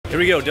Here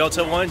we go,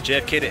 Delta 1,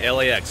 JFK to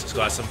LAX. Let's go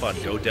have some fun.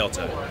 Go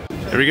Delta.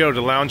 Here we go, to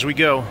the lounge we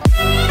go.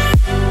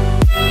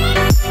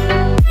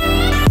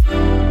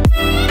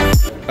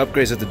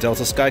 Upgrades at the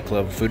Delta Sky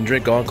Club. Food and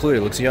drink all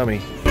included. Looks yummy.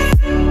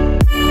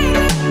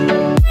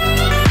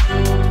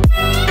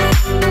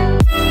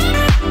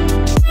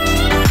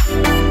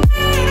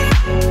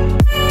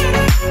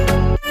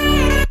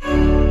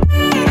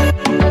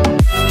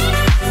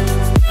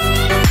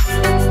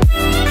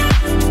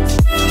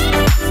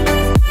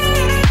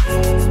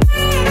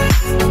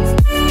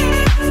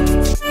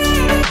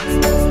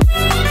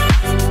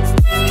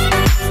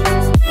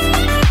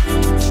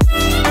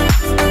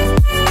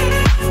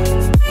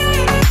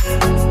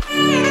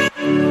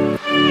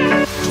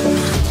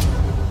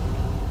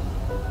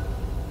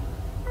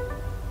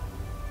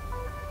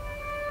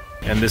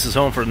 And this is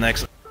home for the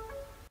next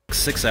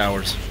 6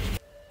 hours.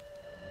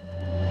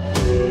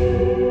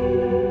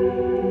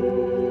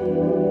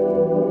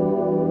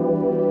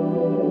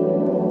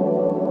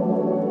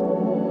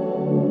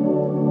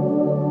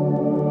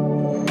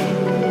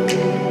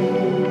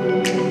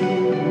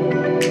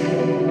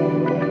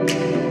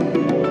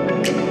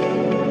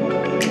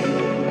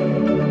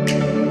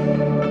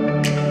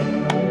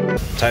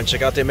 Time to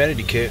check out the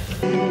amenity kit.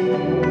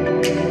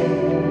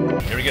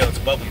 Here we go, it's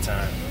bubbly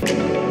time.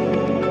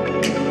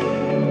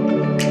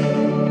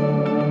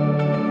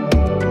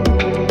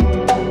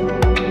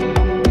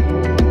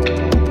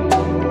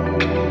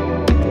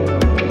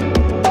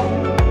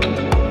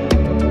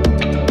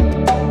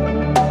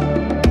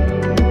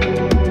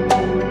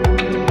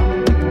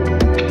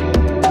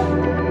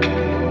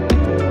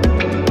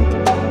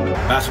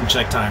 Bathroom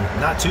check time,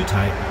 not too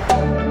tight.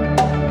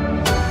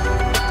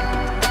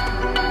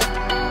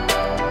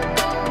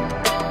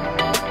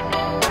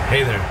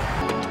 Hey there.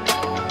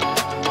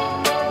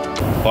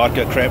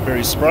 Vodka,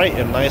 cranberry Sprite,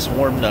 and nice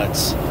warm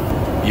nuts.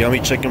 Yummy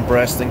chicken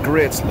breast and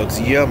grits. Looks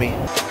yummy.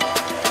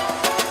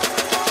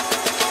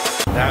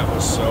 That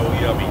was so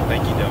yummy.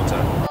 Thank you,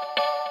 Delta.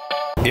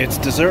 It's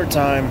dessert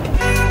time.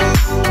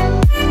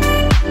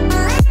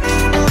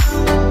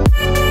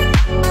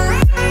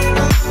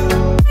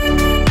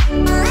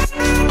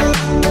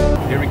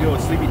 Here we go,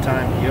 it's sleepy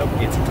time. Yep,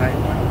 it's a tight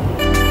one.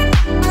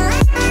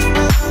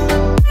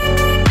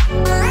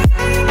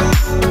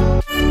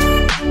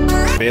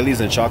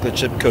 Bailey's and chocolate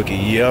chip cookie,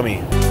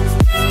 yummy.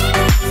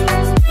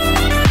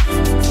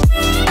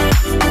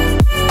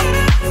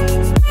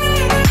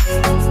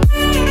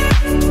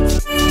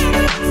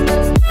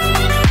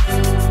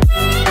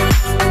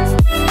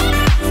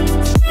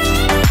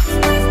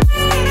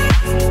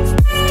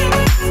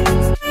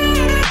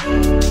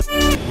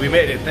 We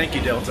made it, thank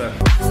you,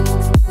 Delta.